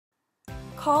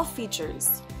Call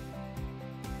features.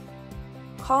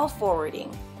 Call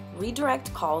forwarding.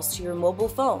 Redirect calls to your mobile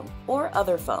phone or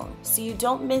other phone so you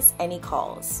don't miss any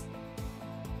calls.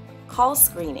 Call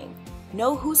screening.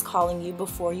 Know who's calling you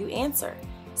before you answer.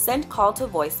 Send call to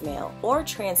voicemail or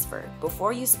transfer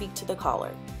before you speak to the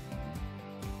caller.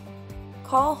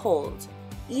 Call hold.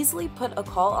 Easily put a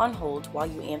call on hold while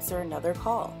you answer another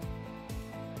call.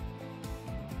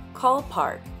 Call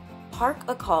park. Park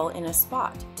a call in a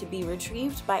spot to be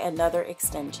retrieved by another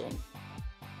extension.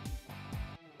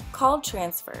 Call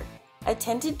transfer.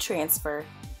 Attended transfer,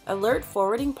 alert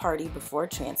forwarding party before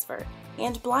transfer,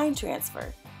 and blind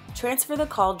transfer. Transfer the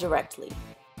call directly.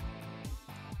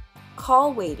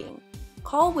 Call waiting.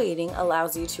 Call waiting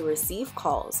allows you to receive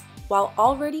calls while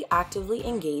already actively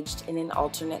engaged in an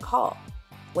alternate call.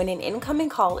 When an incoming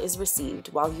call is received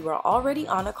while you are already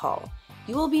on a call,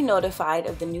 you will be notified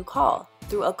of the new call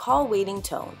through a call waiting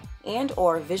tone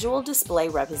and/or visual display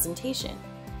representation.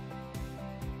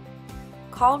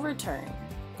 Call return.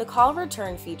 The call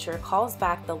return feature calls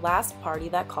back the last party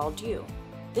that called you.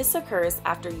 This occurs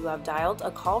after you have dialed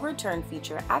a call return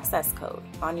feature access code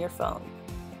on your phone.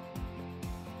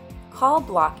 Call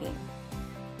blocking.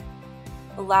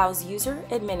 Allows user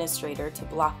administrator to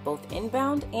block both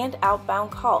inbound and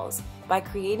outbound calls by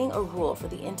creating a rule for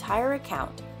the entire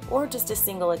account or just a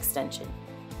single extension.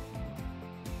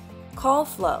 Call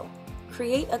flow.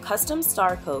 Create a custom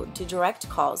star code to direct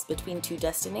calls between two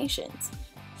destinations.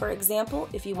 For example,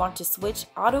 if you want to switch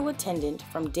auto attendant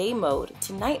from day mode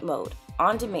to night mode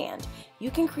on demand, you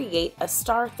can create a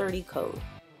star 30 code.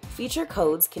 Feature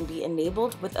codes can be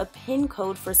enabled with a PIN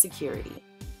code for security.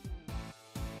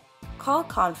 Call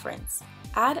conference.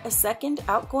 Add a second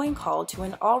outgoing call to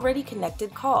an already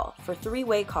connected call for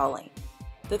three-way calling.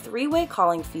 The three-way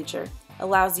calling feature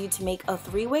allows you to make a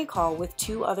three-way call with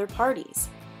two other parties.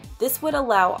 This would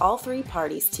allow all three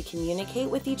parties to communicate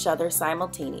with each other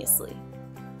simultaneously.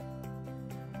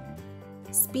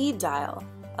 Speed dial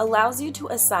allows you to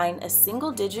assign a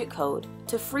single-digit code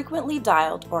to frequently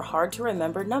dialed or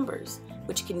hard-to-remember numbers,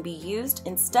 which can be used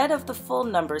instead of the full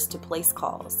numbers to place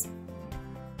calls.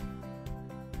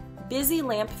 Busy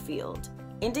lamp field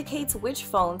indicates which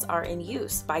phones are in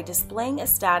use by displaying a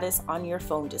status on your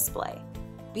phone display.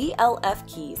 BLF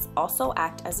keys also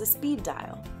act as a speed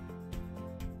dial.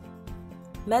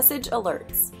 Message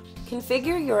alerts.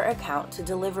 Configure your account to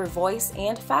deliver voice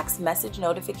and fax message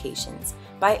notifications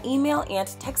by email and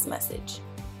text message.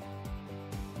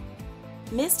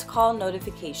 Missed call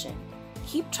notification.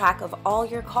 Keep track of all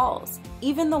your calls,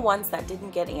 even the ones that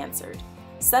didn't get answered.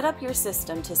 Set up your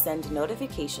system to send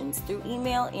notifications through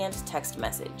email and text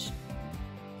message.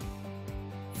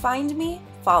 Find me,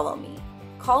 follow me.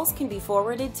 Calls can be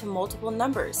forwarded to multiple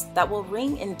numbers that will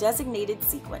ring in designated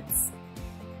sequence.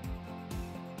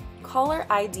 Caller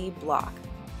ID block.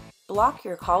 Block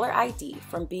your caller ID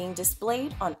from being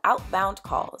displayed on outbound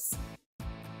calls.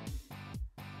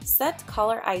 Set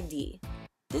caller ID.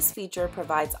 This feature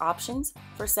provides options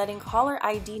for setting caller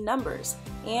ID numbers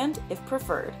and, if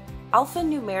preferred,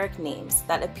 alphanumeric names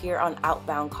that appear on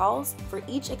outbound calls for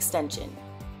each extension.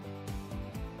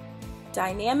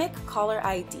 Dynamic caller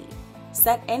ID.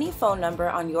 Set any phone number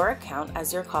on your account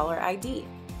as your caller ID.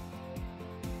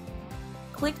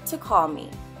 Click to call me.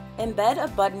 Embed a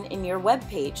button in your web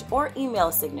page or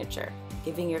email signature,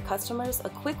 giving your customers a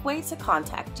quick way to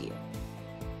contact you.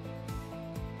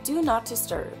 Do not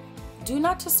disturb. Do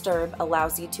not disturb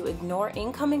allows you to ignore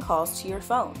incoming calls to your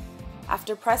phone.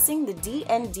 After pressing the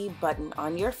DND button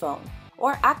on your phone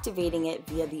or activating it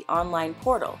via the online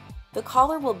portal, the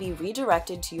caller will be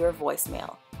redirected to your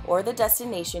voicemail or the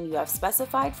destination you have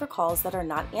specified for calls that are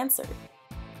not answered.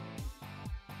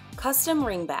 Custom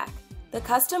ringback. The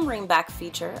custom ringback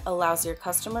feature allows your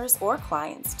customers or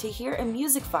clients to hear a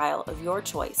music file of your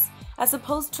choice as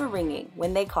opposed to ringing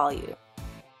when they call you.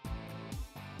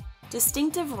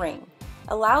 Distinctive ring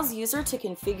allows user to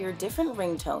configure different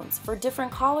ringtones for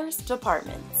different callers'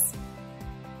 departments.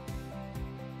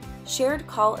 Shared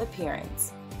call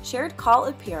appearance. Shared call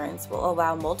appearance will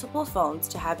allow multiple phones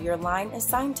to have your line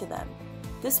assigned to them.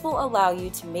 This will allow you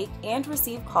to make and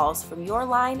receive calls from your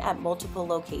line at multiple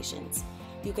locations.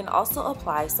 You can also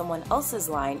apply someone else's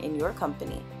line in your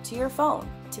company to your phone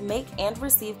to make and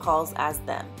receive calls as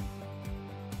them.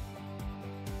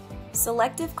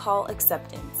 Selective call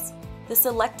acceptance. The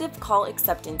selective call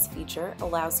acceptance feature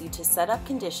allows you to set up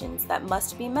conditions that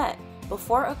must be met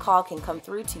before a call can come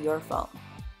through to your phone.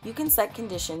 You can set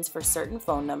conditions for certain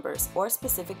phone numbers or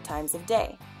specific times of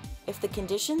day. If the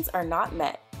conditions are not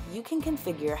met, you can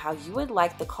configure how you would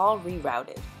like the call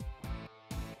rerouted.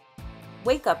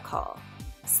 Wake-up call.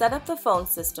 Set up the phone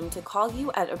system to call you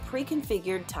at a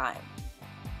pre-configured time.